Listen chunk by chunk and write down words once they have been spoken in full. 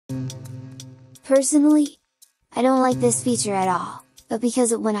Personally, I don't like this feature at all, but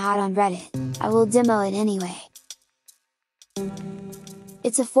because it went hot on Reddit, I will demo it anyway.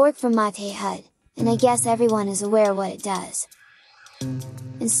 It's a fork from HUD, and I guess everyone is aware what it does.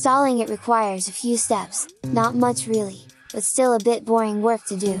 Installing it requires a few steps, not much really, but still a bit boring work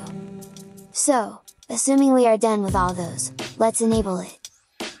to do. So, assuming we are done with all those, let's enable it.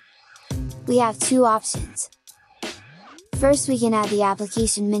 We have two options. First, we can add the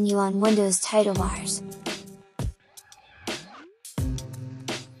application menu on Windows title bars.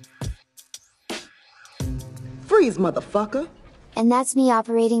 Freeze, motherfucker! And that's me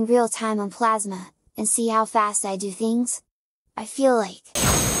operating real time on Plasma, and see how fast I do things? I feel like...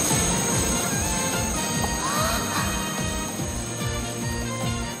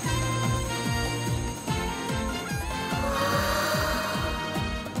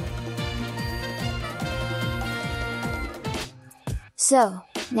 So,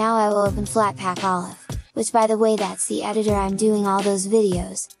 now I will open Flatpak Olive, which by the way that's the editor I'm doing all those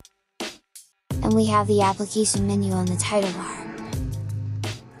videos. And we have the application menu on the title bar.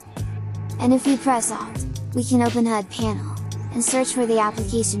 And if we press Alt, we can open HUD panel, and search for the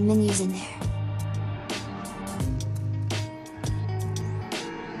application menus in there.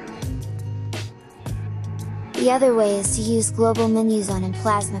 The other way is to use Global Menus on in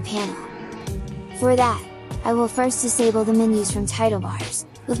Plasma panel. For that, I will first disable the menus from title bars,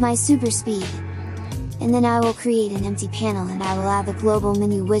 with my super speed. And then I will create an empty panel and I will add the Global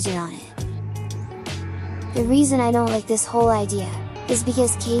Menu widget on it. The reason I don't like this whole idea, is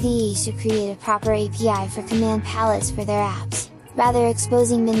because KDE should create a proper API for command palettes for their apps, rather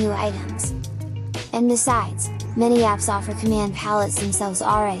exposing menu items. And besides, many apps offer command palettes themselves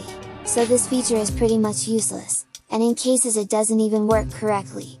already, so this feature is pretty much useless, and in cases it doesn't even work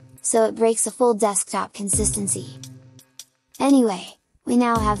correctly, so it breaks the full desktop consistency. Anyway, we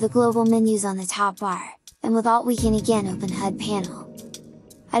now have the global menus on the top bar, and with Alt we can again open HUD panel.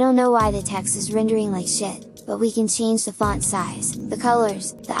 I don't know why the text is rendering like shit, but we can change the font size, the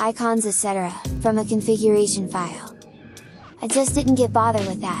colors, the icons etc., from a configuration file. I just didn't get bothered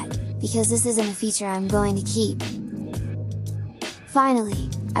with that, because this isn't a feature I'm going to keep. Finally,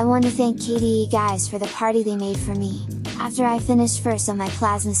 I want to thank KDE guys for the party they made for me, after I finished first on my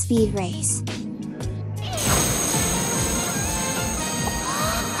Plasma Speed race.